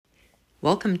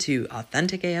Welcome to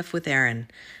Authentic AF with Aaron,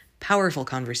 powerful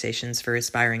conversations for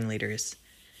aspiring leaders.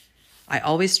 I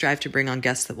always strive to bring on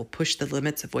guests that will push the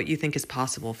limits of what you think is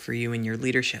possible for you in your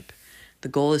leadership. The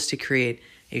goal is to create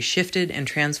a shifted and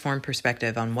transformed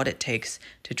perspective on what it takes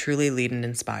to truly lead and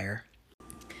inspire.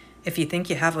 If you think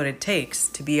you have what it takes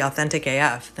to be Authentic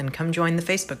AF, then come join the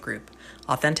Facebook group,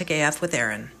 Authentic AF with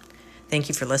Aaron. Thank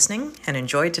you for listening and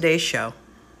enjoy today's show.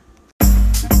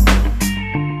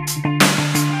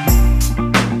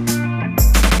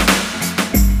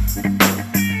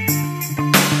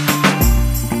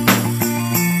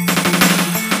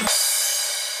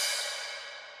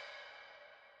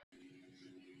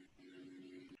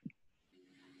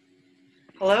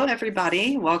 Hello,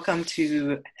 everybody. Welcome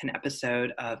to an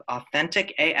episode of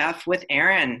Authentic AF with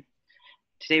Aaron.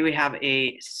 Today we have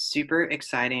a super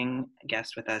exciting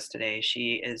guest with us today.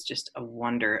 She is just a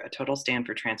wonder, a total stand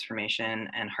for transformation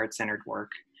and heart-centered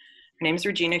work. Her name is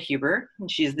Regina Huber, and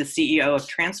she is the CEO of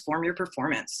Transform Your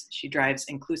Performance. She drives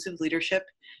inclusive leadership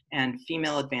and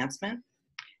female advancement,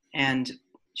 and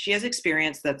she has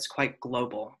experience that's quite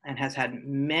global and has had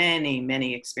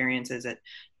many experiences at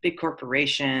big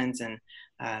corporations and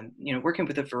working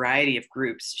with a variety of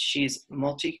groups. She's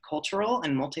multicultural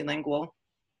and multilingual,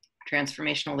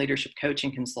 transformational leadership coach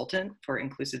and consultant for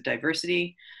inclusive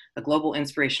diversity, a global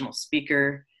inspirational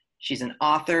speaker. She's an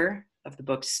author of the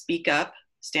book Speak Up,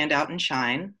 Stand Out and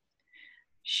Shine.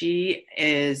 She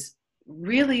is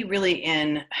really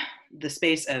in the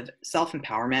space of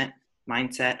self-empowerment,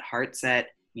 mindset, heart set,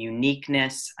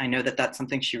 uniqueness. I know that that's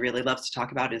something she really loves to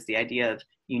talk about, is the idea of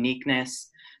uniqueness,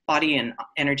 body and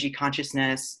energy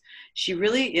consciousness. She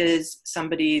really is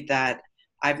somebody that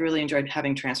I've really enjoyed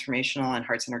having transformational and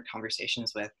heart-centered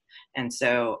conversations with. And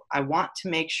so I want to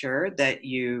make sure that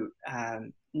you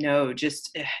know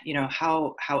just,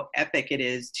 how epic it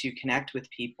is to connect with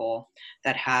people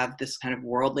that have this kind of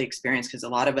worldly experience, because a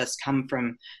lot of us come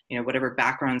from, whatever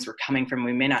backgrounds we're coming from,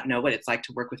 we may not know what it's like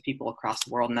to work with people across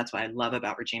the world. And that's what I love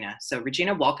about Regina. So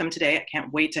Regina, welcome today. I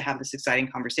can't wait to have this exciting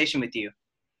conversation with you.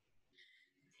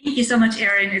 Thank you so much,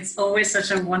 Aaron. It's always such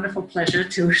a wonderful pleasure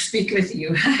to speak with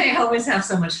you. I always have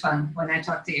so much fun when I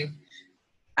talk to you.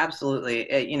 Absolutely.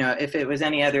 If it was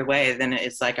any other way, then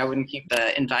it's like I wouldn't keep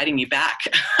inviting you back.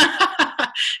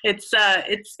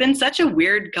 It's been such a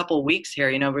weird couple weeks here.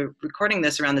 We're recording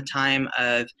this around the time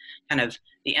of kind of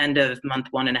the end of month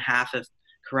 1.5 of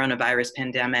coronavirus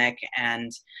pandemic,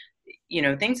 and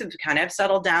things have kind of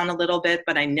settled down a little bit,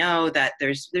 but I know that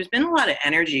there's been a lot of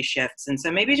energy shifts. And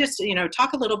so maybe just,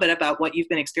 talk a little bit about what you've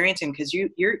been experiencing, because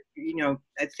you're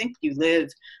I think you live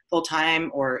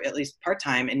full-time or at least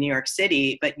part-time in New York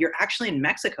City, but you're actually in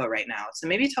Mexico right now. So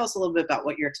maybe tell us a little bit about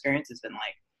what your experience has been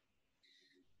like.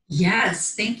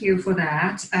 Yes, thank you for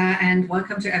that. And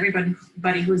welcome to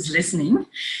everybody who's listening.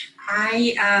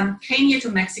 I came here to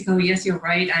Mexico. Yes, you're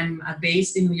right. I'm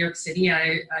based in New York City.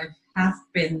 I have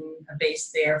been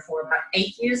based there for about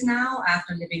 8 years now,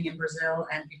 after living in Brazil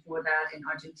and before that in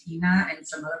Argentina and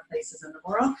some other places in the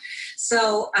world.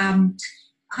 So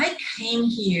I came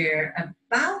here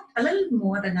about a little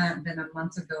more than a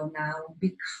month ago now,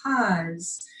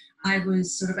 because I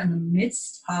was sort of in the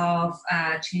midst of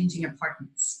changing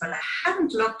apartments, but I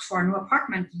hadn't looked for a new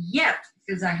apartment yet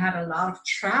because I had a lot of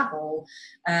travel,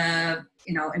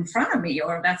 in front of me,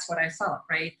 or that's what I thought,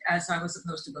 right? So I was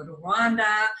supposed to go to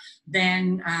Rwanda,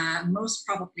 then most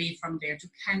probably from there to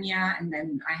Kenya, and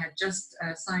then I had just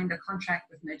signed a contract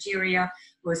with Nigeria,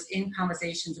 was in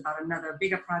conversations about another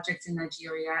bigger project in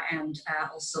Nigeria, and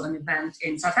also an event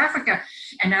in South Africa.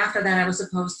 And after that, I was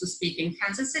supposed to speak in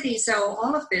Kansas City. So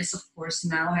all of this, of course,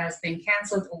 now has been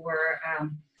canceled or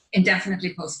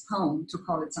indefinitely postponed, to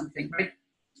call it something, right?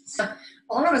 So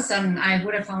all of a sudden, I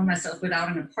would have found myself without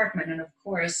an apartment. And of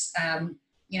course, I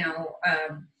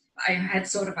had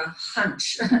sort of a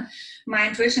hunch. My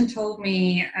intuition told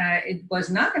me it was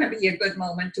not going to be a good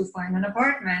moment to find an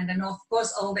apartment. And of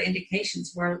course, all the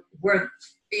indications were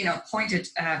pointed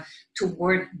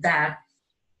toward that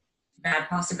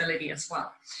possibility as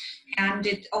well. And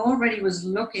it already was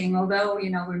looking, although,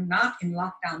 we're not in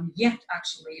lockdown yet,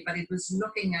 actually, but it was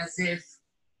looking as if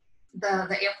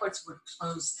the airports would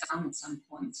close down at some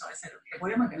point. So I said, okay,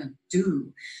 what am I going to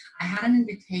do? I had an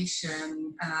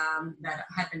invitation that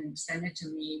had been extended to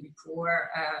me before,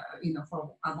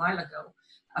 for a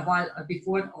while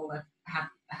before all that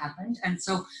happened. And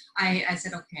so I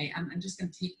said, okay, I'm just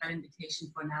going to take that invitation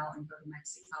for now and go to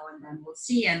Mexico, and then we'll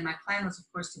see. And my plan was, of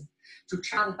course, to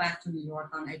travel back to New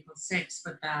York on April 6th,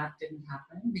 but that didn't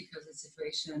happen because the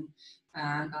situation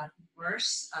got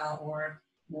worse or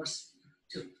more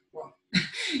well,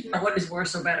 what is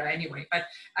worse or better anyway. But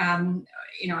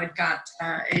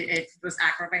it was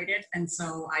aggravated, and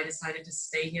so I decided to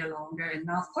stay here longer. And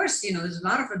now, of course, there's a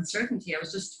lot of uncertainty. I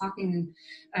was just talking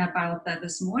about that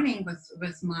this morning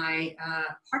with my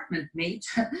apartment mate,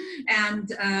 and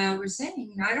we're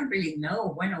saying, I don't really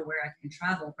know when or where I can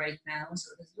travel right now.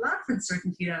 So there's a lot of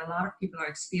uncertainty that a lot of people are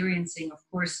experiencing. Of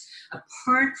course,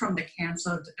 apart from the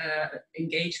canceled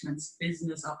engagements,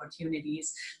 business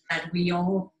opportunities that we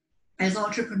all, as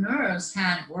entrepreneurs,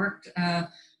 had worked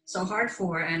so hard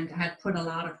for and had put a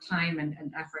lot of time and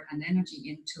effort and energy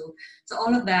into. So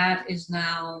all of that is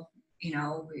now,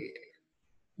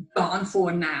 gone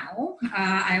for now.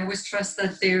 I always trust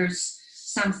that there's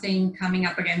something coming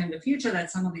up again in the future,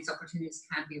 that some of these opportunities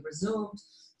can be resumed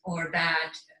or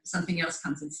that something else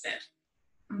comes instead.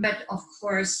 But of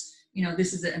course,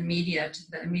 this is the immediate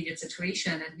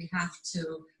situation, and we have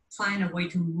to find a way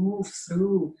to move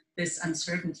through this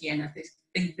uncertainty. And I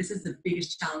think this is the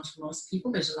biggest challenge for most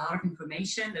people. There's a lot of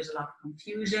information, there's a lot of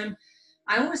confusion.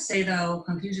 I always say, though,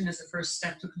 confusion is the first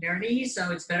step to clarity.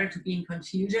 So it's better to be in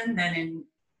confusion than in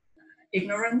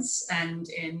ignorance and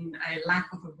in a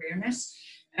lack of awareness.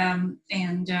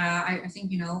 I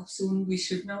think, soon we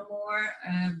should know more,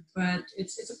 but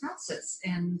it's a process.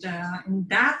 And in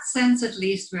that sense, at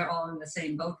least, we're all in the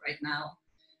same boat right now.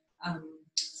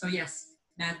 So yes,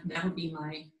 that would be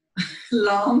my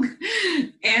long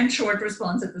and short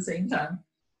response at the same time.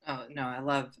 Oh, no,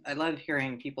 I love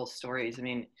hearing people's stories. I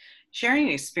mean, sharing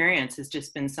experience has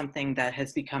just been something that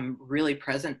has become really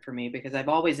present for me, because I've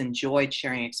always enjoyed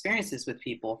sharing experiences with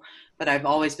people, but I've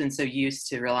always been so used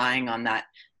to relying on that,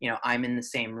 I'm in the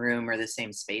same room or the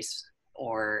same space,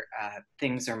 or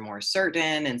things are more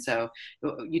certain. And so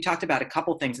you talked about a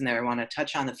couple things in there I want to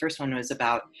touch on. The first one was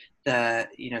about the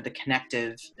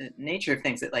connective nature of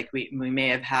things, that like we may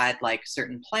have had like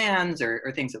certain plans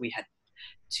or things that we had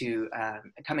to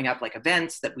coming up, like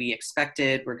events that we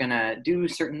expected were going to do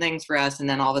certain things for us. And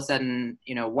then all of a sudden,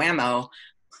 whammo,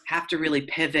 have to really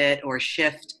pivot or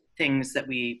shift things that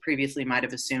we previously might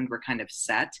have assumed were kind of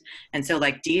set. And so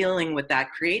like dealing with that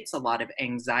creates a lot of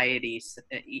anxiety,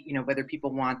 whether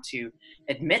people want to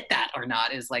admit that or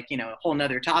not is like, a whole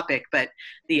nother topic. But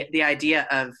the idea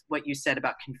of what you said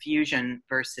about confusion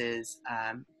versus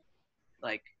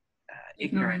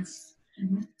ignorance,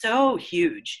 mm-hmm. So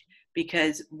huge.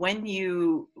 Because when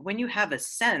you have a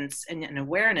sense and an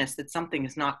awareness that something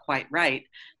is not quite right,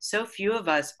 so few of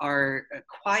us are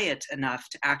quiet enough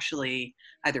to actually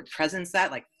either presence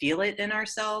that, like feel it in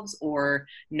ourselves, or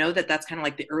know that that's kind of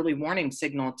like the early warning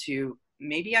signal to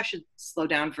maybe I should slow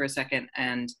down for a second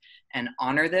and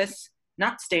honor this,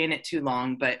 not stay in it too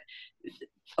long, but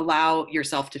allow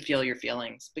yourself to feel your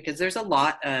feelings. Because there's a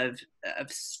lot of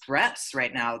stress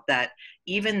right now that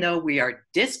even though we are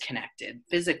disconnected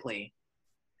physically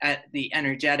at the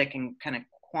energetic and kind of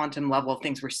quantum level of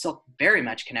things, we're still very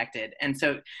much connected. And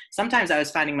so sometimes I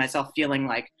was finding myself feeling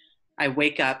like I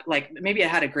wake up, like maybe I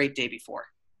had a great day before,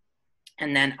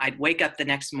 and then I'd wake up the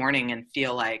next morning and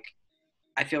feel like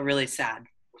I feel really sad.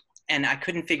 And I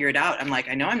couldn't figure it out. I'm like,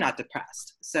 I know I'm not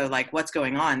depressed. So like, what's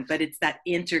going on? But it's that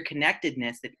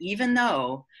interconnectedness that even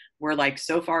though we're like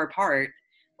so far apart,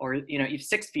 or,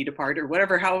 6 feet apart or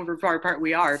whatever, however far apart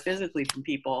we are physically from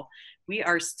people, we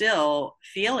are still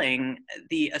feeling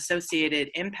the associated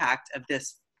impact of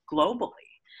this globally.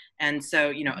 And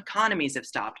so, economies have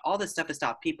stopped. All this stuff has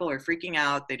stopped. People are freaking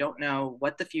out. They don't know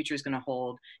what the future is going to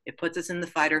hold. It puts us in the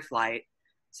fight or flight.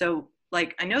 So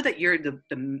like, I know that you're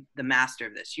the master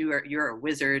of this. You're a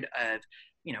wizard of,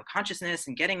 consciousness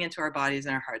and getting into our bodies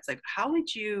and our hearts. Like, how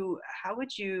would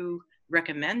you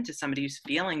recommend to somebody who's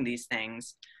feeling these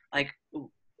things, like,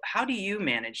 how do you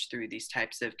manage through these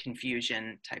types of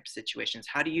confusion type situations?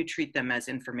 How do you treat them as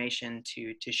information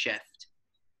to shift?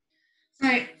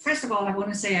 Right. First of all, I want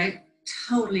to say I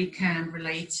totally can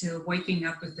relate to waking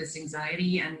up with this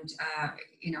anxiety and,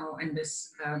 and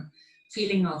this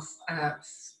feeling of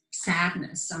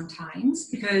sadness sometimes,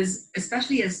 because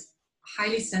especially as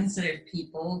highly sensitive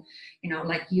people,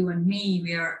 like you and me,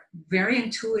 we are very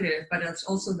intuitive, but it's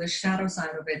also the shadow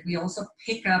side of it. We also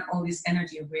pick up all this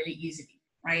energy really easily,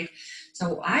 right?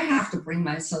 So I have to bring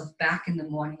myself back in the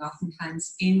morning,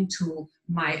 oftentimes into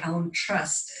my own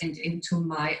trust and into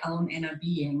my own inner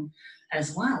being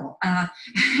as well.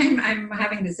 I'm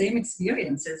having the same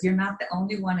experiences. You're not the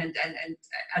only one, and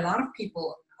a lot of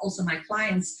people, also my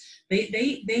clients,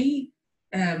 they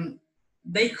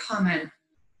comment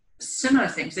similar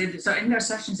things. So in their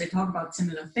sessions, they talk about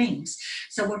similar things.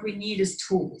 So what we need is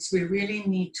tools. We really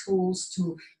need tools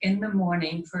to, in the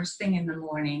morning, first thing in the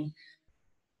morning,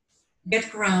 get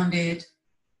grounded,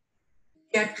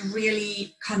 get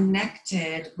really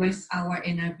connected with our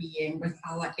inner being, with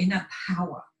our inner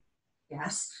power.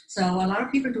 Yes. So a lot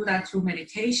of people do that through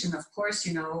meditation. Of course,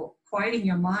 quieting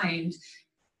your mind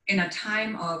in a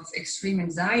time of extreme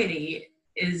anxiety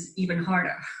is even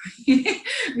harder.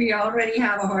 We already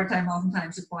have a hard time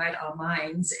oftentimes to quiet our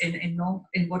minds in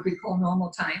what we call normal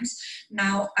times.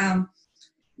 Now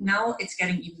it's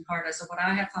getting even harder. So what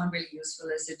I have found really useful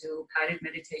is to do guided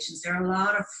meditations. There are a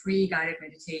lot of free guided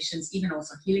meditations, even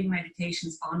also healing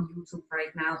meditations on YouTube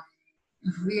right now.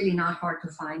 Really not hard to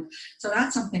find. So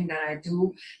that's something that I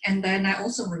do. And then I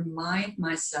also remind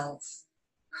myself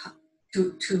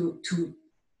to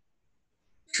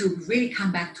really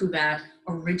come back to that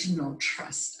original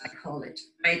trust, I call it,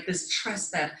 right? This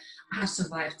trust that I have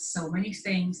survived so many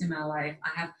things in my life.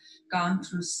 I have gone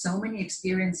through so many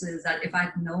experiences that if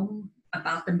I'd known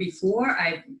about them before,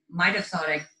 I might have thought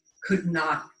I could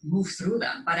not move through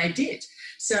them, but I did.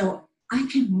 So I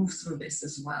can move through this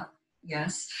as well.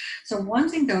 Yes. So one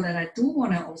thing though that I do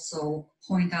want to also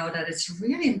point out that it's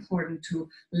really important to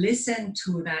listen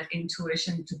to that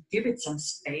intuition, to give it some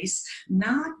space,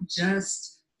 not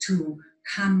just to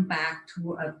come back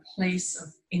to a place of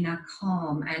inner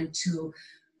calm and to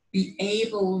be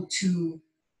able to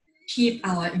keep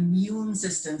our immune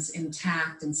systems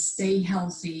intact and stay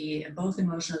healthy, both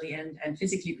emotionally and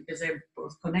physically, because they're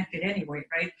both connected anyway,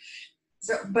 right?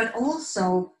 So, but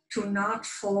also to not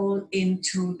fall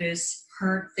into this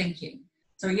herd thinking.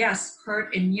 So yes,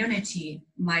 herd immunity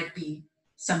might be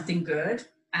something good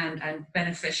and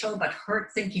beneficial, but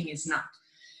herd thinking is not.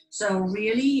 So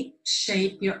really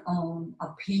shape your own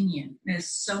opinion. There's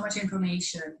so much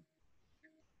information.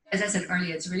 As I said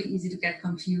earlier, it's really easy to get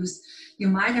confused. You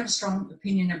might have a strong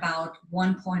opinion about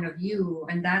one point of view,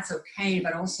 and that's okay,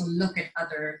 but also look at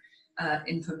other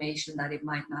information that it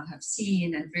might not have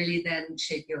seen and really then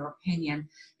shape your opinion.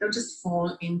 Don't just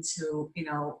fall into,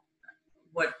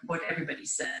 what everybody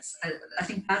says. I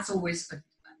think that's always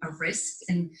a risk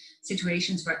in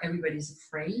situations where everybody's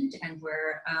afraid and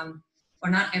where, or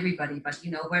not everybody, but,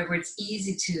 where it's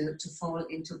easy to fall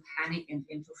into panic and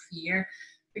into fear,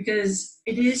 because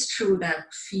it is true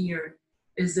that fear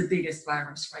is the biggest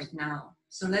virus right now.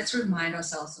 So let's remind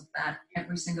ourselves of that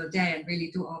every single day and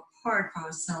really do our part for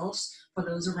ourselves, for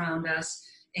those around us,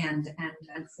 and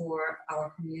for our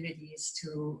communities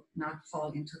to not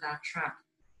fall into that trap.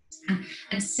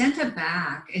 And center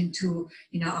back into,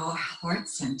 our heart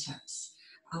centers.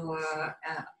 I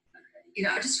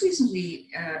just recently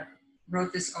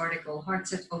wrote this article, Heart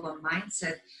Set Over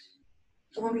Mindset.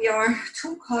 When we are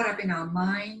too caught up in our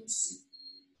minds,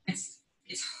 it's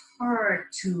hard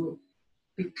to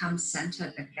become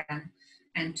centered again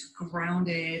and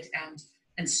grounded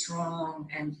and strong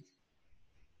and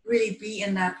really be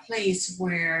in that place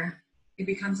where it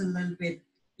becomes a little bit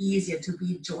easier to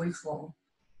be joyful,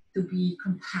 to be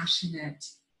compassionate,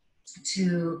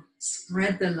 to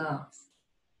spread the love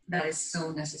that is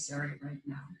so necessary right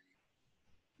now.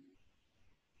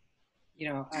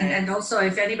 And also,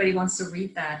 if anybody wants to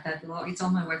read that blog, it's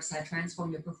on my website,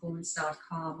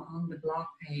 transformyourperformance.com, on the blog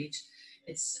page.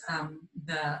 It's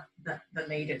the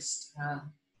latest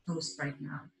post right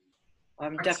now.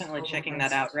 I'm definitely checking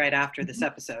that out right after this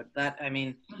episode. That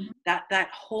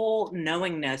whole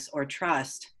knowingness or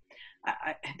trust.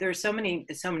 There's so many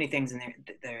things in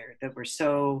there that were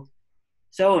so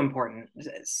important,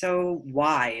 so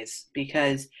wise,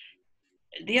 because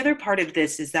the other part of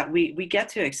this is that we get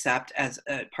to accept as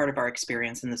a part of our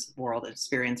experience in this world,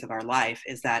 experience of our life,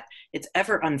 is that it's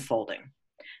ever unfolding.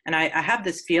 And I have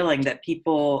this feeling that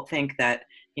people think that,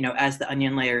 as the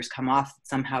onion layers come off,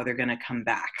 somehow they're going to come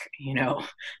back,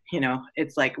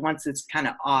 it's like once it's kind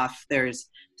of off, there's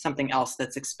something else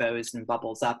that's exposed and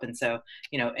bubbles up. And so,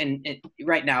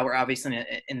 right now we're obviously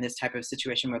in this type of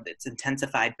situation where it's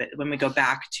intensified, but when we go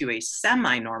back to a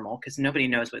semi-normal, because nobody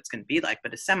knows what it's going to be like,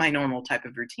 but a semi-normal type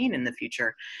of routine in the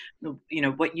future,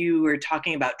 what you were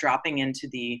talking about, dropping into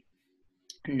the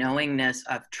knowingness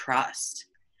of trust.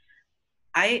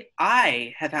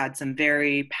 I have had some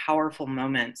very powerful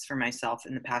moments for myself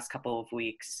in the past couple of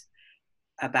weeks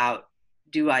about,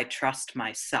 do I trust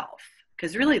myself?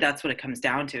 Because really that's what it comes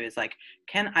down to, is like,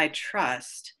 can I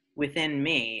trust within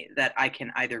me that I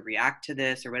can either react to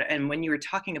this or whatever? And when you were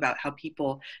talking about how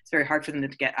people, it's very hard for them to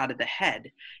get out of the head.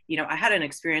 I had an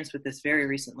experience with this very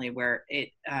recently where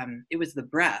it was the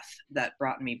breath that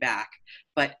brought me back.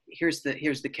 But here's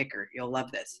the kicker. You'll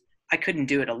love this. I couldn't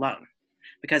do it alone,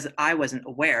 because I wasn't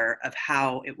aware of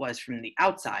how it was from the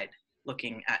outside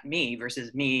looking at me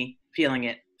versus me feeling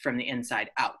it from the inside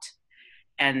out.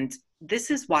 And this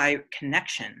is why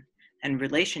connection and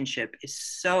relationship is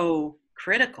so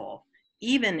critical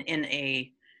even in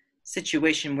a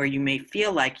situation where you may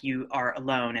feel like you are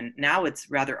alone, and now it's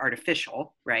rather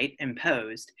artificial, right,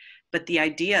 imposed, but the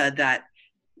idea that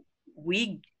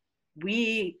we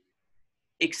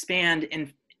expand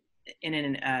in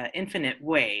an infinite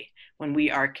way when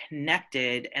we are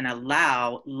connected and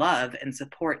allow love and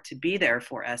support to be there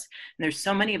for us. And there's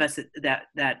so many of us that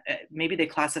maybe they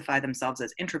classify themselves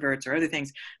as introverts or other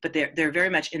things, but they're very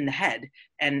much in the head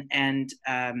and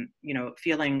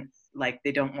feeling like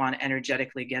they don't want to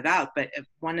energetically give out. But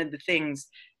one of the things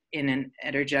in an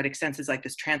energetic sense is like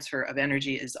this transfer of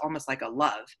energy is almost like a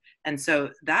love. And so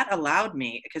that allowed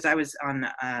me, because I was on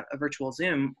a virtual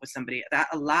Zoom with somebody, that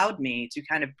allowed me to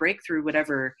kind of break through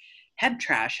whatever head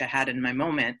trash I had in my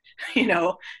moment,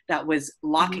 that was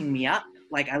locking me up.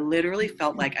 Like I literally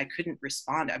felt like I couldn't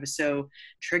respond. I was so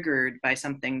triggered by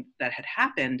something that had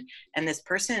happened. And this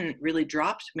person really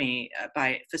dropped me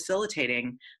by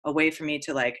facilitating a way for me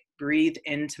to like breathe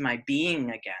into my being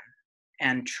again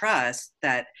and trust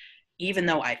that even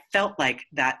though I felt like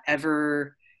that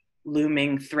ever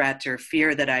looming threat or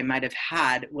fear that I might have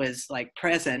had was like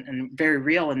present and very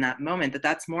real in that moment,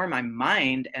 that's more my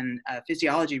mind and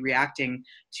physiology reacting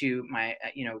to my,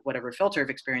 whatever filter of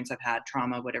experience I've had,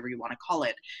 trauma, whatever you want to call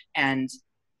it. And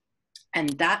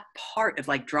that part of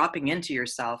like dropping into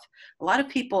yourself, a lot of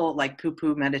people like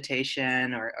poo-poo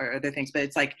meditation or other things, but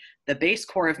it's like the base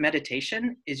core of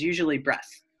meditation is usually breath.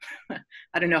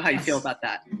 I don't know how you feel about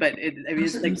that, but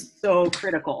it's like so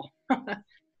critical.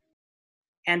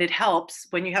 And it helps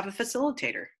when you have a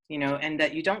facilitator, and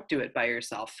that you don't do it by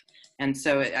yourself. And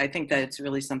so I think that it's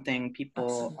really something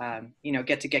people,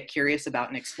 get curious about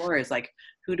and explore is like,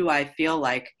 who do I feel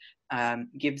like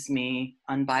gives me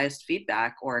unbiased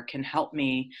feedback or can help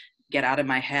me get out of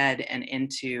my head and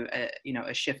into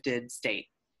a shifted state.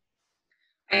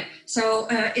 So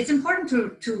it's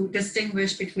important to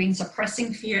distinguish between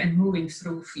suppressing fear and moving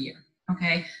through fear.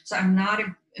 Okay, so I'm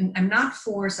not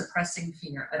for suppressing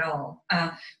fear at all.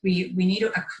 We need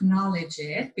to acknowledge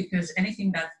it, because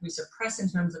anything that we suppress in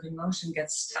terms of emotion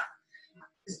gets stuck.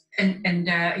 And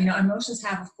emotions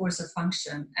have, of course, a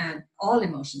function, and all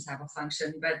emotions have a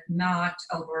function, but not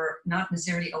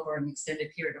necessarily over an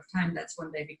extended period of time. That's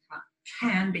when they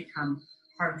can become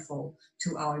harmful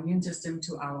to our immune system,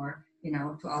 to our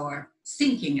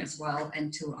thinking as well,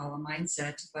 and to our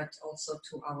mindset, but also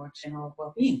to our general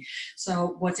well-being.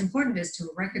 So what's important is to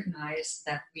recognize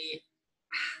that we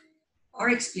are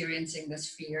experiencing this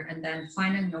fear and then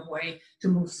finding a way to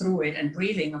move through it. And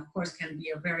breathing, of course, can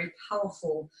be a very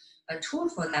powerful tool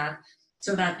for that,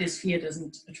 so that this fear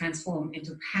doesn't transform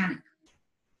into panic.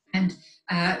 And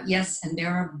yes, and there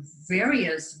are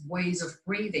various ways of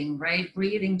breathing, right?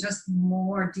 Breathing just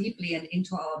more deeply and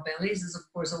into our bellies is, of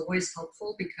course, always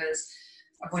helpful, because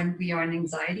when we are in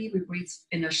anxiety, we breathe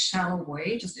in a shallow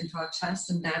way, just into our chest,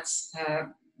 and that's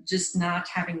just not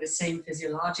having the same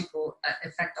physiological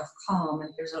effect of calm.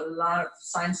 And there's a lot of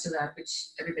science to that, which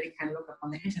everybody can look up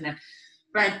on the internet.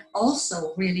 But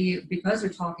also, really, because we're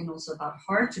talking also about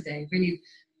heart today, really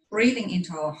breathing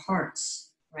into our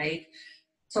hearts, right?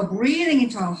 So breathing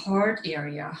into our heart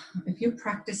area, if you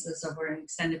practice this over an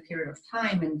extended period of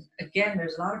time, and again,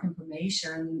 there's a lot of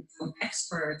information from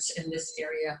experts in this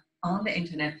area on the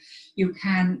internet, you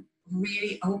can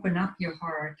really open up your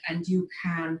heart and you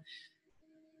can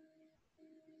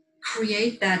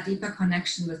create that deeper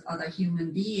connection with other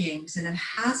human beings, and it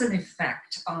has an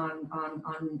effect on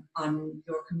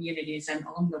your communities and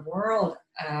on the world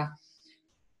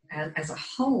as a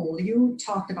whole. You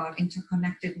talked about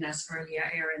interconnectedness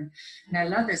earlier, Erin, and I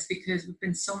love this because we've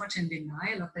been so much in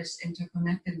denial of this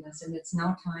interconnectedness, and it's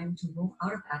now time to move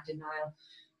out of that denial.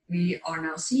 We are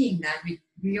now seeing that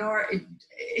we are,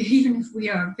 even if we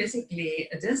are physically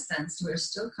a distance, we're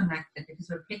still connected, because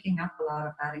we're picking up a lot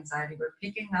of that anxiety. We're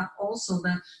picking up also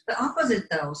the opposite,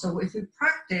 though. So if we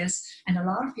practice, and a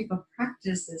lot of people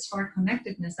practice this heart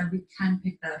connectedness, then we can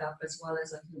pick that up as well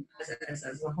as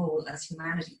a whole, as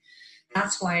humanity.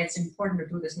 That's why it's important to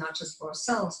do this, not just for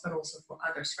ourselves, but also for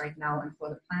others right now and for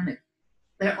the planet.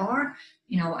 There are,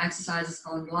 exercises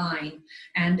online,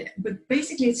 but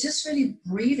basically it's just really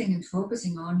breathing and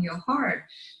focusing on your heart.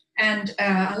 And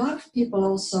a lot of people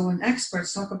also, and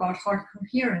experts, talk about heart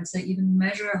coherence. They even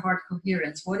measure heart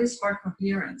coherence. What is heart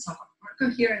coherence? So heart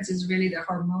coherence is really the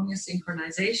harmonious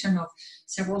synchronization of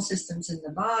several systems in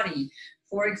the body.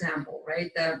 For example,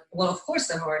 right? Of course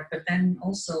the heart, but then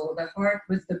also the heart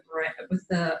with the brain, with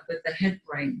the head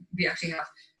brain. We actually have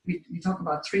we talk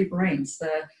about three brains: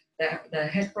 the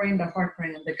head brain, the heart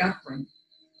brain, and the gut brain.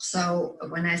 So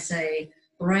when I say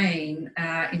brain,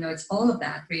 it's all of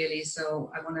that really.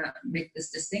 So I want to make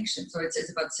this distinction. So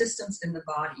it's about systems in the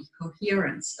body,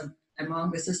 coherence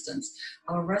among the systems,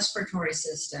 our respiratory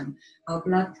system, our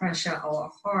blood pressure,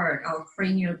 our heart, our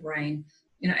cranial brain,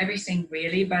 everything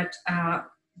really. But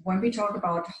when we talk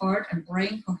about heart and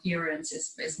brain coherence,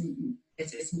 it's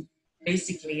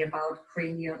basically about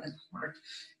cranial and heart.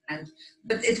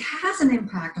 But it has an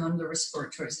impact on the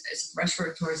respiratory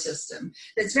system.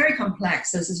 It's very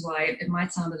complex. This is why it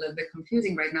might sound a little bit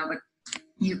confusing right now, but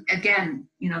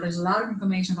there's a lot of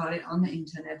information about it on the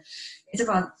internet. It's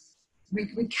about,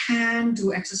 we can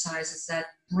do exercises that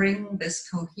bring this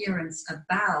coherence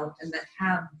about and that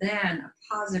have then a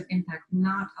positive impact,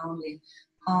 not only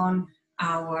on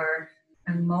our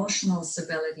emotional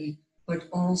stability, but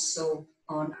also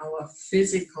on our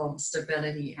physical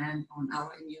stability and on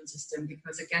our immune system,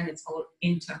 because again, it's all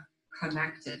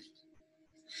interconnected.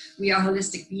 We are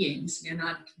holistic beings. We're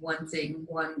not one thing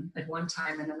at one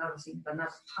time and another thing at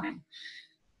another time.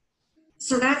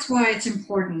 So that's why it's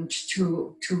important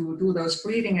to do those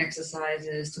breathing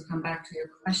exercises, to come back to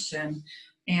your question,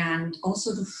 and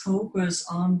also to focus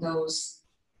on those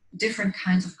different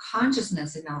kinds of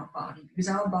consciousness in our body, because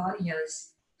our body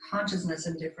has consciousness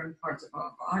in different parts of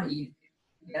our body.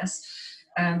 Yes,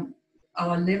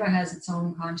 our liver has its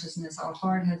own consciousness, our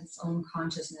heart has its own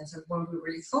consciousness, and when we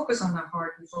really focus on our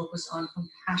heart, we focus on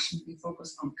compassion, we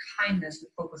focus on kindness, we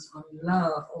focus on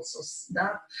love. Also,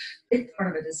 that big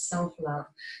part of it is self-love.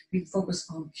 We focus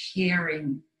on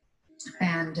caring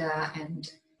and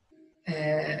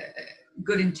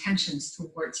good intentions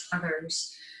towards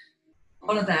others.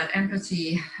 All of that,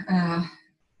 empathy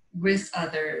with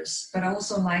others, but I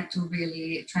also like to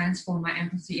really transform my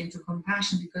empathy into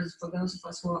compassion, because for those of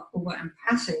us who are over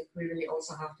empathic, we really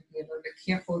also have to be a little bit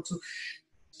careful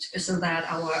so that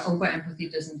our over empathy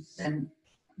doesn't then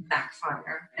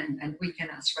backfire and weaken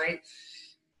us, right?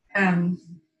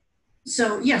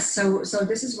 So yes, so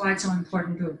this is why it's so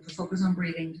important to focus on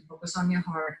breathing, to focus on your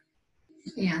heart,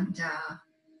 and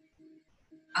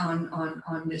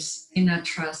on this inner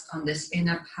trust, on this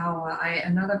inner power.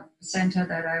 Another center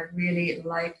that I really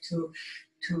like to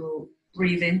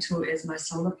breathe into is my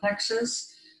solar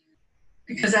plexus,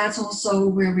 because that's also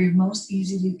where we most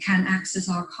easily can access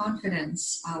our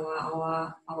confidence,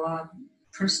 our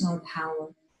personal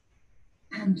power.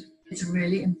 And it's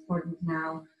really important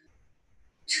now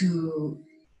to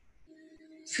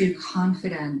feel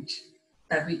confident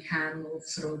that we can move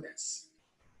through this,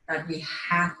 that we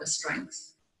have the strength,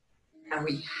 that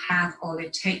we have all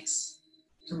it takes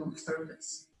to move through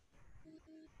this.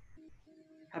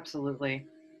 Absolutely.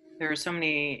 There are so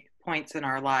many points in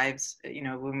our lives,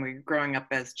 when we're growing up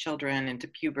as children, into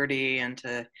puberty,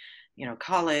 into,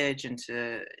 college,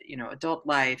 into, adult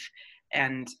life.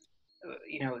 And,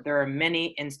 there are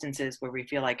many instances where we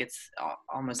feel like it's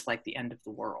almost like the end of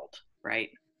the world, right?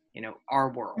 Our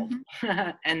world. Mm-hmm.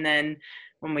 And then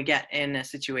when we get in a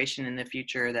situation in the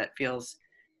future that feels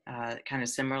kind of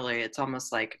similarly, it's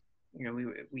almost like,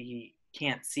 we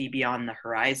can't see beyond the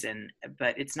horizon.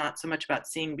 But it's not so much about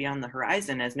seeing beyond the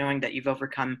horizon as knowing that you've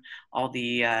overcome all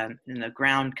the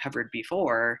ground covered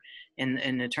before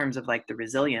in the terms of like the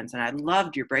resilience. And I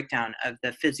loved your breakdown of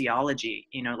the physiology,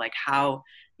 like how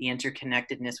the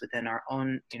interconnectedness within our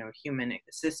own, human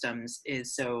systems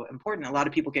is so important. A lot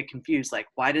of people get confused, like,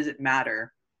 why does it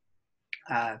matter?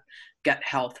 Gut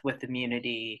health with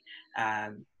immunity,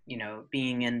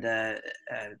 being in the,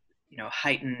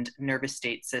 heightened nervous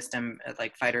state system,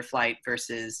 like fight or flight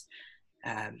versus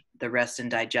the rest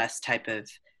and digest type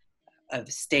of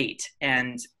state.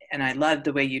 And I love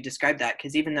the way you described that,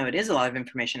 because even though it is a lot of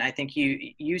information, I think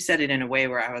you said it in a way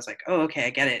where I was like, oh, okay, I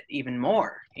get it even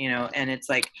more, and it's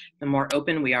like the more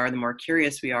open we are, the more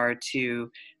curious we are to,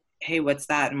 hey, what's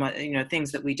that? And what,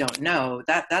 things that we don't know,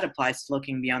 that applies to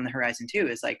looking beyond the horizon too,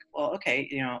 is like, well, okay,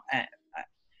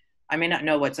 I may not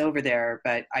know what's over there,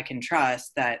 but I can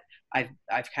trust that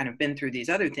I've kind of been through these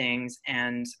other things,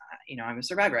 and I'm a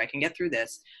survivor. I can get through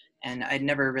this. And I'd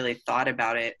never really thought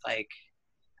about it like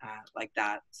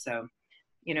that. So,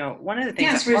 one of the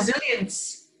things. Yes,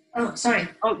 resilience. Oh, sorry.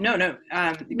 Oh, no. No,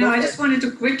 I just wanted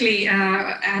to quickly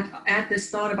add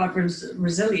this thought about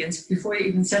resilience. Before you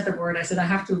even said the word, I said I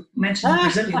have to mention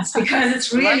resilience, because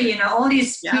it's really, all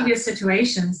these previous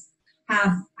situations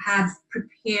have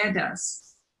prepared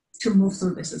us to move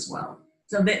through this as well.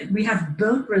 So that we have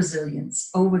built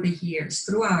resilience over the years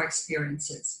through our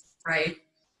experiences, right?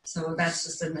 So that's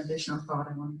just an additional thought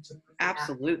I wanted to put.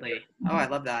 Absolutely. Oh, I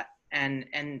love that. And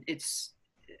it's,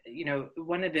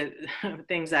 one of the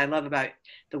things I love about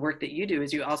the work that you do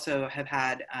is you also have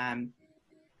had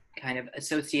kind of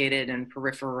associated and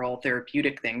peripheral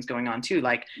therapeutic things going on too,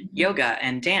 like yoga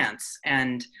and dance.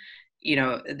 And, you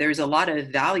know, there's a lot of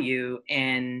value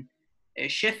in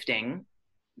shifting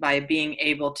by being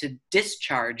able to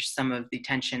discharge some of the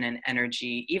tension and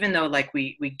energy, even though like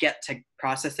we get to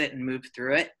process it and move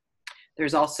through it.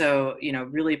 There's also, you know,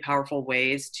 really powerful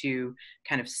ways to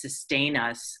kind of sustain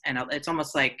us. And it's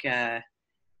almost like,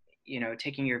 you know,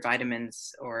 taking your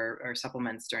vitamins or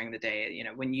supplements during the day. You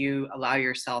know, when you allow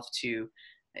yourself to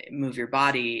move your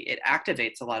body, it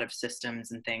activates a lot of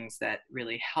systems and things that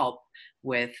really help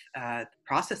with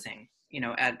processing, you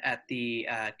know, at the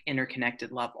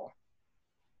interconnected level.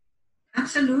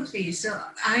 Absolutely. So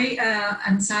I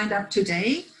am signed up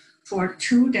today for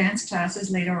 2 dance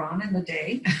classes later on in the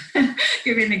day.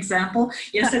 Give you an example.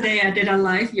 Yesterday I did a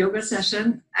live yoga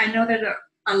session. I know that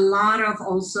a lot of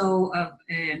also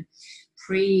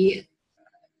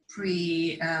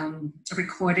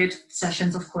recorded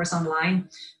sessions, of course, online,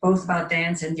 both about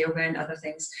dance and yoga and other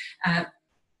things.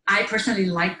 I personally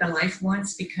like the live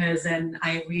ones because then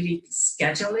I really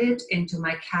schedule it into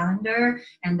my calendar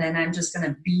and then I'm just going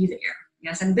to be there.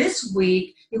 Yes, and this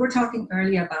week, we were talking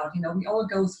earlier about, you know, we all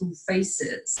go through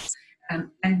phases.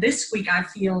 And this week, I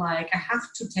feel like I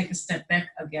have to take a step back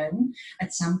again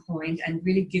at some point and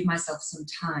really give myself some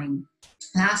time.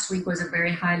 Last week was a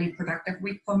very highly productive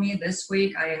week for me. This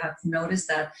week, I have noticed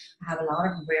that I have a lot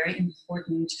of very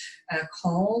important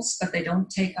calls, but they don't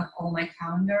take up all my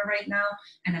calendar right now.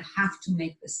 And I have to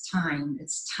make this time.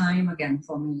 It's time again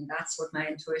for me. That's what my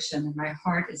intuition and my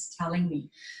heart is telling me.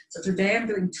 So today I'm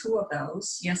doing 2 of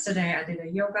those. Yesterday, I did a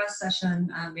yoga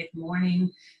session mid-morning,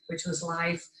 which was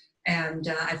live. And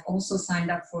I've also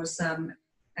signed up for some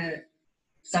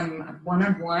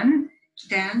one-on-one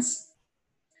dance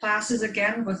classes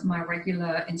again with my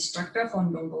regular instructor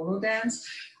from Dongolo Dance.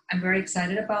 I'm very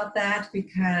excited about that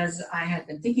because I had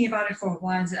been thinking about it for a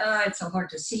while and said, oh, it's so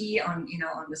hard to see on, you know,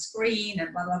 on the screen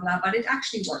and blah, blah, blah, but it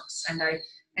actually works and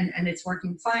it's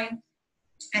working fine.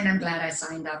 And I'm glad I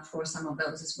signed up for some of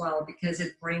those as well because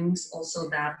it brings also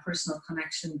that personal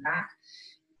connection back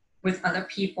with other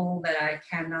people that I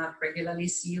cannot regularly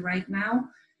see right now.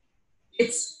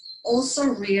 It's also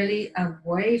really a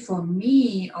way for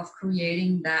me of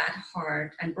creating that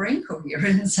heart and brain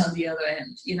coherence on the other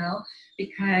end, you know,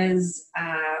 because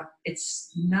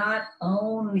it's not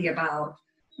only about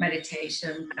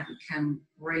meditation that we can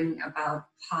bring about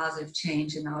positive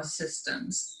change in our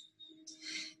systems.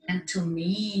 And to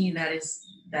me, that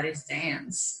is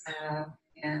dance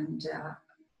and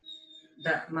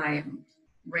my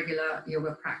regular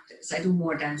yoga practice. I do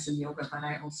more dance than yoga, but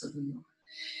I also do yoga.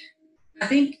 I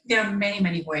think there are many,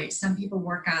 many ways. Some people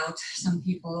work out, some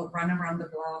people run around the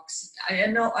blocks. I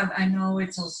know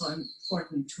it's also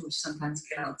important to sometimes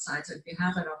get outside. So if you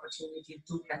have that opportunity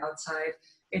to get outside,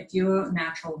 get your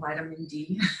natural vitamin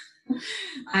D.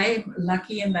 I'm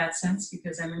lucky in that sense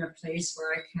because I'm in a place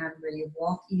where I can really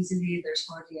walk easily. There's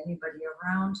hardly anybody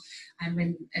around. I'm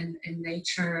in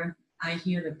nature. I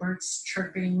hear the birds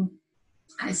chirping.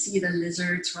 I see the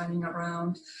lizards running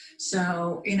around.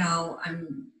 So, you know,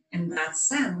 in that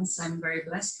sense, I'm very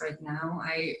blessed right now.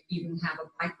 I even have a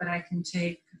bike that I can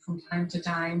take from time to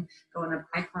time, go on a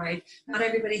bike ride. Not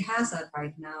everybody has that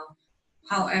right now.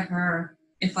 However,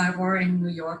 if I were in New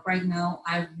York right now,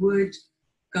 I would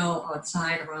go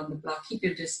outside around the block, keep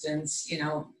your distance, you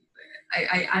know.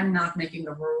 I'm not making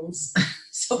the rules,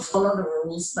 so follow the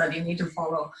rules that you need to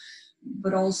follow,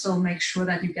 but also make sure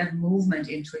that you get movement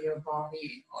into your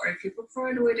body, or if you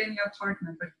prefer, do it in your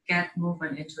apartment, but get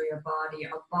movement into your body.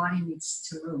 Our body needs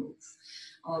to move.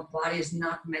 Our body is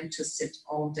not meant to sit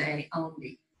all day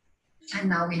only. And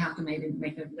now we have to maybe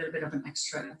make a little bit of an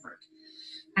extra effort.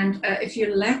 And if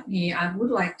you let me, I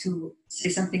would like to say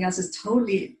something else is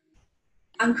totally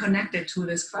unconnected to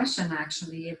this question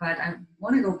actually, but I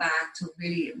want to go back to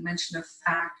really mention a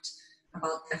fact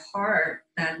about the heart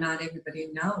that not everybody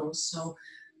knows. So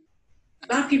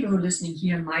a lot of people who are listening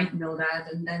here might know that,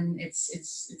 and then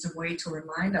it's a way to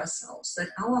remind ourselves that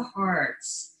our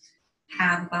hearts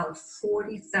have about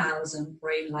 40,000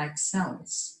 brain-like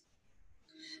cells.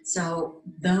 So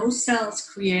those cells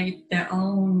create their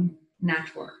own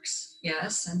networks,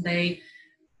 yes, and they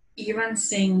even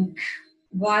think,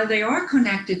 while they are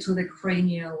connected to the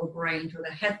cranial brain, to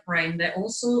the head brain, they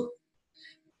also,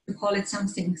 we call it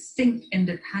something, think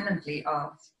independently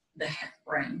of the head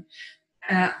brain.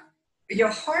 Your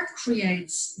heart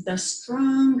creates the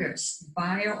strongest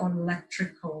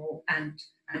bioelectrical and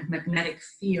magnetic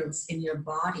fields in your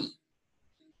body.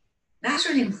 That's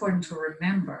really important to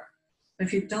remember.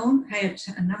 If you don't pay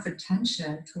enough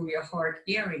attention to your heart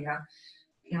area,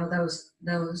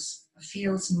 those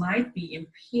fields might be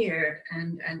impaired,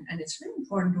 and it's really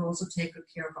important to also take good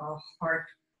care of our heart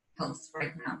health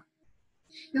right now.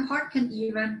 Your heart can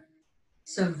even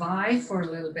survive for a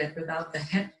little bit without the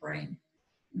head brain.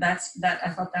 That I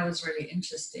thought that was really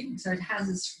interesting. So it has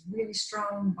this really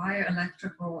strong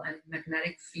bioelectrical and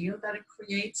magnetic field that it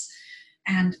creates,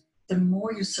 and the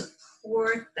more you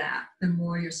support that, the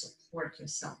more you support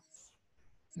yourself,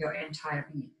 your entire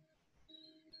being.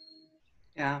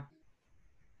 Yeah,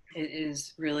 it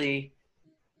is really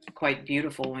quite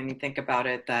beautiful when you think about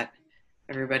it, that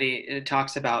everybody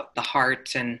talks about the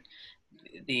heart and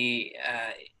the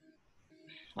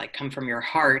like come from your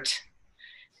heart.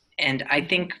 And I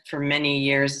think for many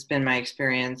years it's been my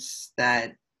experience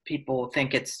that people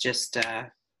think it's just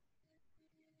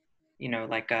you know,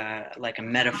 like a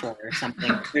metaphor or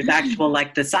something. There's actual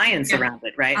like the science around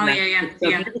it, right? Oh, and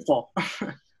yeah. So beautiful.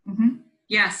 Mm-hmm.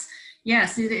 Yes,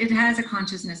 it has a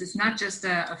consciousness. It's not just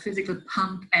a physical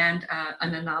pump and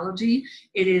an analogy.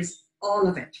 It is all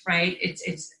of it, right?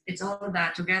 It's all of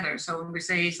that together. So when we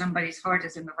say somebody's heart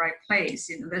is in the right place,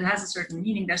 you know, that has a certain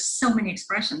meaning. There's so many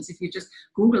expressions. If you just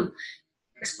Google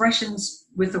expressions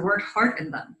with the word heart in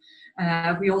them.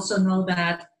 We also know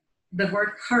that the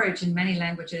word courage in many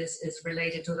languages is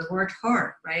related to the word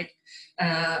heart, right?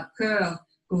 Cœur,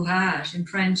 courage in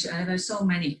French. There's so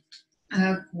many.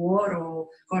 Cuore,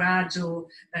 coraggio,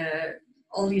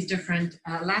 all these different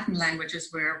Latin languages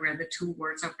where the two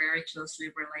words are very closely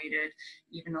related.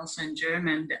 Even also in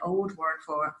German, the old word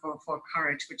for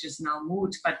courage, which is now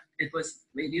Mut, but it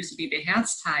used to be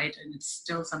Beherztheit, and it's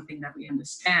still something that we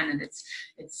understand, and it's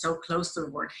so close to the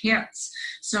word Herz.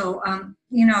 So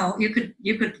you know, you could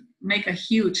make a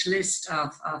huge list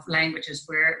of languages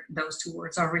where those two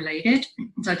words are related.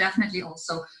 So definitely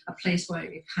also a place where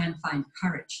you can find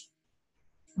courage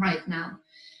right now.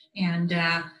 And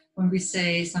when we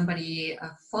say somebody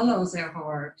follows their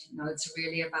heart, you know, it's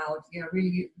really about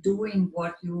really doing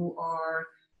what you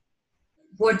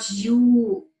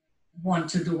want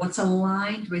to do, what's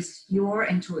aligned with your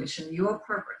intuition, your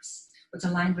purpose, what's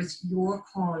aligned with your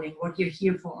calling, what you're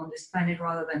here for on this planet,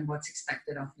 rather than what's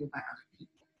expected of you by other people.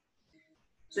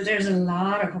 So there's a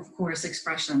lot of course,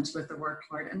 expressions with the word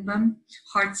heart in them.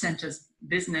 Heart centers,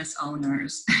 business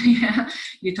owners. Yeah,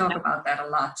 you talk about that a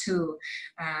lot too.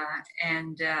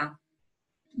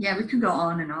 Yeah, we could go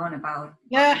on and on about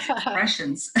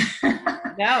expressions.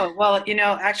 No, well, you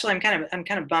know, actually, I'm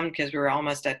kind of bummed because we're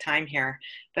almost at time here.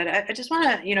 But I just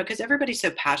want to, you know, because everybody's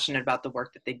so passionate about the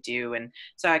work that they do, and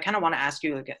so I kind of want to ask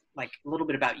you like a little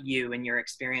bit about you and your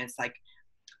experience. Like,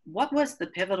 what was the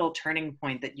pivotal turning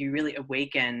point that you really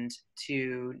awakened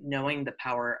to knowing the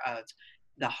power of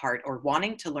the heart, or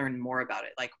wanting to learn more about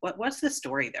it? Like, what's the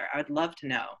story there? I would love to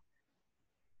know.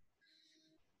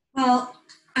 Well,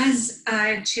 as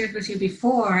I shared with you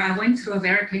before, I went through a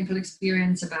very painful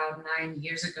experience about 9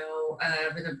 years ago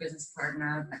with a business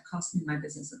partner that cost me my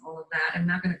business and all of that. I'm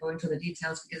not going to go into the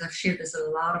details because I've shared this a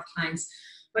lot of times.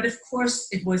 But of course,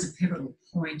 it was a pivotal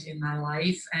point in my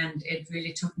life, and it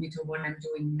really took me to what I'm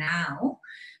doing now.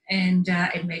 And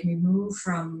it made me move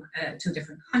from to a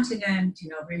different continent, you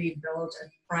know, really build a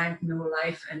brand new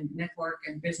life and network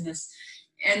and business.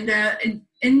 And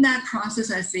in that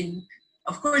process, I think,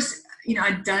 of course, you know,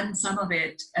 I'd done some of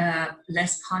it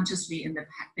less consciously in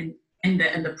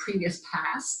the previous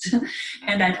past,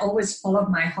 and I'd always followed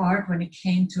my heart when it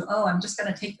came to, I'm just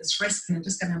going to take this risk and I'm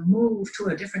just going to move to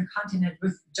a different continent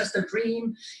with just a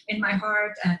dream in my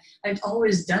heart. I'd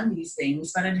always done these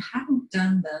things, but I hadn't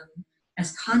done them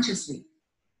as consciously.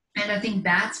 And I think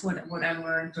that's what I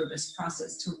learned through this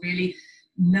process, to really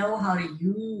know how to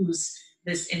use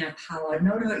this inner power,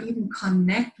 know how to even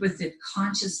connect with it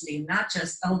consciously, not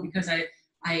just, because I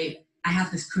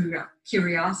have this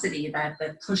curiosity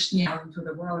that pushed me out into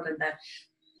the world, and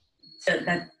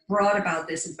that brought about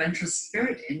this adventurous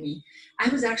spirit in me. I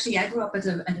grew up as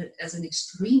an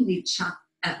extremely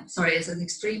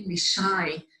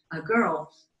shy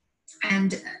girl.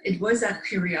 And it was that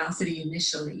curiosity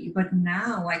initially, but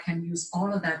now I can use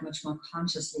all of that much more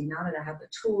consciously. Now that I have the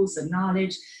tools, the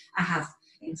knowledge, I have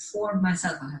informed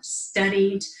myself, I have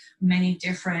studied many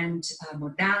different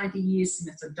modalities,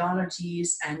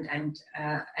 methodologies, and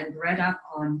read up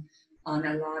on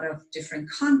a lot of different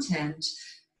content.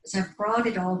 So I've brought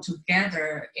it all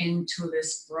together into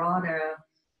this broader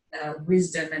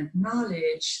wisdom and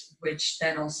knowledge, which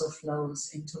then also flows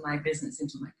into my business,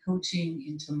 into my coaching,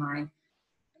 into my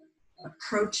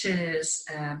approaches,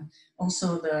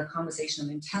 also the conversational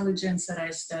intelligence that I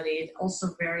studied,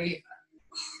 also very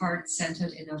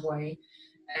heart-centered in a way,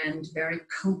 and very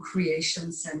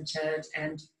co-creation centered,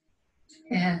 and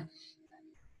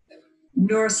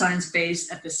neuroscience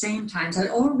based at the same time. So it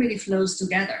all really flows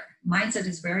together. Mindset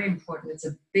is very important. It's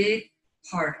a big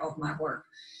part of my work,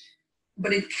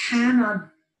 but it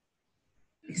cannot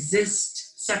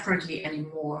exist separately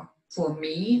anymore for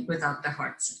me without the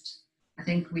heart set. I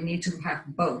think we need to have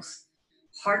both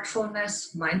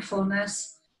heartfulness,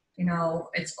 mindfulness,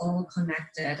 it's all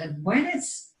connected. And when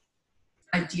it's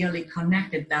ideally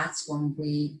connected, that's when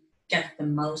we get the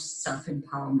most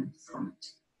self-empowerment from it.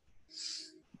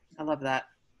 I love that.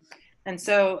 And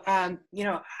so, I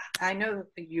know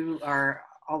that you are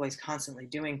always constantly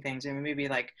doing things, and maybe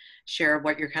like share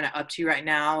what you're kind of up to right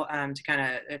now to kind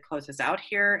of close us out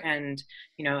here, and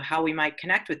how we might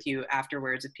connect with you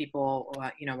afterwards if people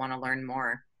want to learn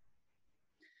more.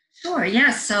 Sure.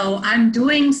 Yes. So I'm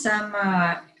doing some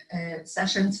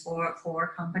sessions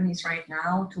for companies right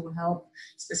now to help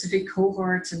specific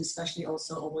cohorts, and especially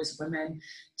also always women,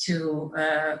 to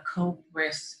cope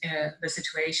with the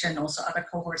situation. Also other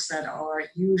cohorts that are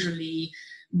usually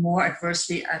more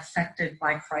adversely affected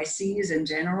by crises in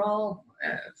general.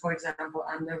 For example,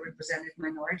 underrepresented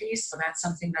minorities. So that's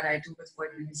something that I do with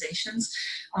organizations.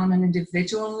 On an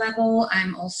individual level,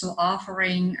 I'm also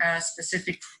offering a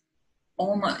specific,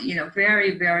 almost,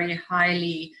 very, very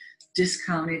highly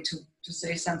discounted, to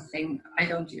say something. I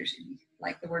don't usually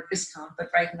like the word discount,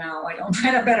 but right now I don't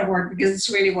find a better word because it's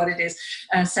really what it is.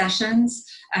 Sessions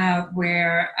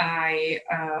where I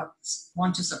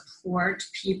want to support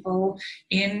people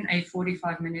in a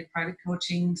 45-minute private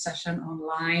coaching session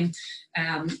online,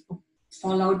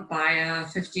 followed by a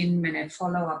 15-minute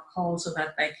follow-up call so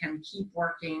that they can keep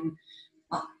working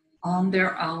on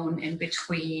their own in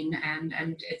between, and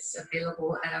it's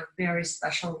available at a very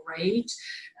special rate.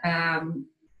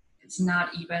 It's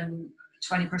not even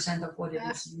 20% of what it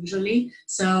is usually.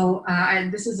 So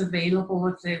and this is available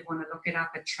if they want to look it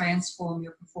up at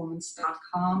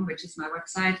transformyourperformance.com, which is my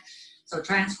website. So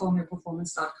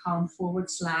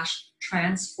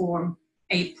transformyourperformance.com/transform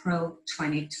April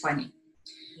 2020.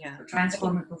 Yeah. So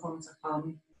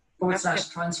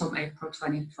transformyourperformance.com/transform April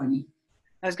 2020.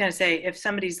 I was going to say, if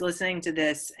somebody's listening to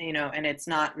this, and it's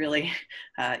not really,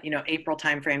 April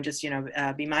timeframe, just,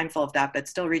 be mindful of that, but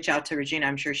still reach out to Regina.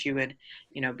 I'm sure she would,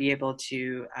 be able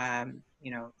to,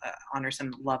 honor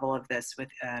some level of this with,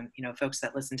 folks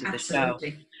that listen to the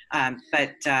Absolutely. show.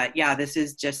 But this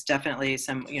is just definitely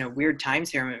some, weird times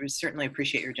here. And we certainly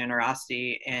appreciate your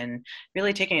generosity in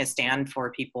really taking a stand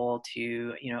for people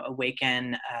to,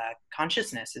 awaken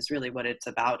consciousness is really what it's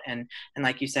about. And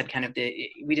like you said, kind of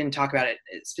we didn't talk about it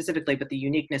specifically, but the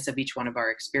uniqueness of each one of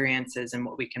our experiences and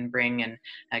what we can bring and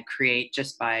create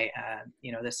just by,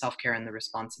 the self-care and the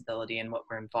responsibility and what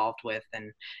we're involved with,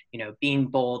 and, being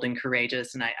bold and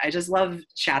courageous. And I just love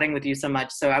chatting with you so much.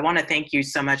 So I want to thank you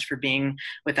so much for being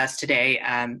with us today,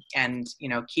 and,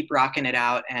 keep rocking it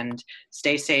out and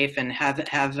stay safe and have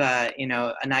a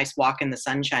nice walk in the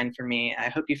sunshine for me. I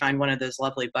hope you find one of those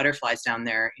lovely butterflies down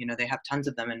there. They have tons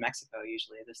of them in Mexico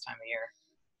usually this time of year.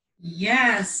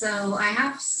 Yeah, so I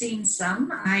have seen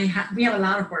some. We have a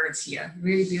lot of birds here,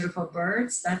 really beautiful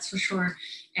birds, that's for sure.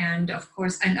 And of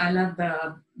course, and I love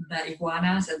the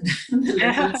iguanas and the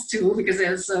lizards too, because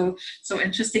they're so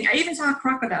interesting. I even saw a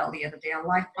crocodile the other day, a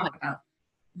live crocodile,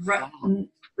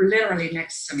 literally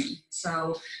next to me.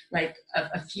 So like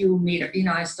a few meters,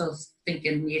 I still think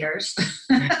in meters,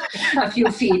 a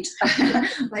few feet.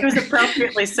 It was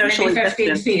appropriately socially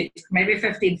maybe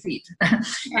 15 feet.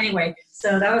 Anyway,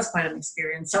 so that was quite an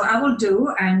experience. So I will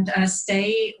do, and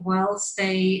stay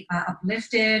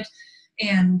uplifted,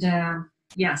 and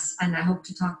yes, and I hope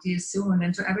to talk to you soon.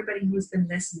 And to everybody who's been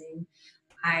listening,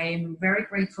 I'm very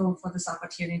grateful for this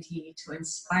opportunity to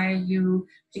inspire you.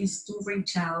 Please do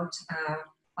reach out,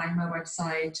 find my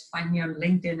website, find me on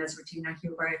LinkedIn as Regina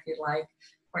Huber if you'd like.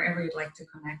 Wherever you'd like to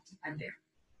connect, I'm there.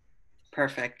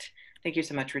 Perfect. Thank you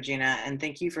so much, Regina. And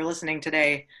thank you for listening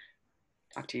today.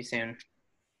 Talk to you soon.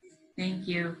 Thank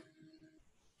you.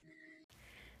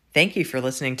 Thank you for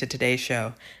listening to today's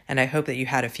show, and I hope that you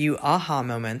had a few aha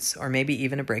moments or maybe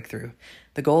even a breakthrough.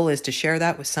 The goal is to share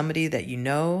that with somebody that you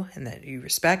know and that you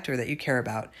respect or that you care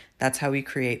about. That's how we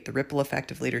create the ripple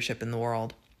effect of leadership in the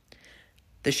world.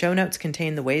 The show notes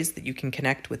contain the ways that you can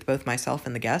connect with both myself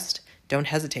and the guest. Don't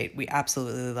hesitate. We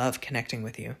absolutely love connecting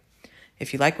with you.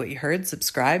 If you like what you heard,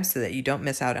 subscribe so that you don't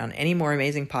miss out on any more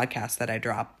amazing podcasts that I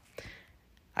drop.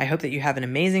 I hope that you have an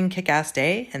amazing kick-ass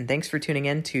day, and thanks for tuning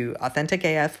in to Authentic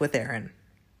AF with Erin.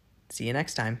 See you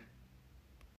next time.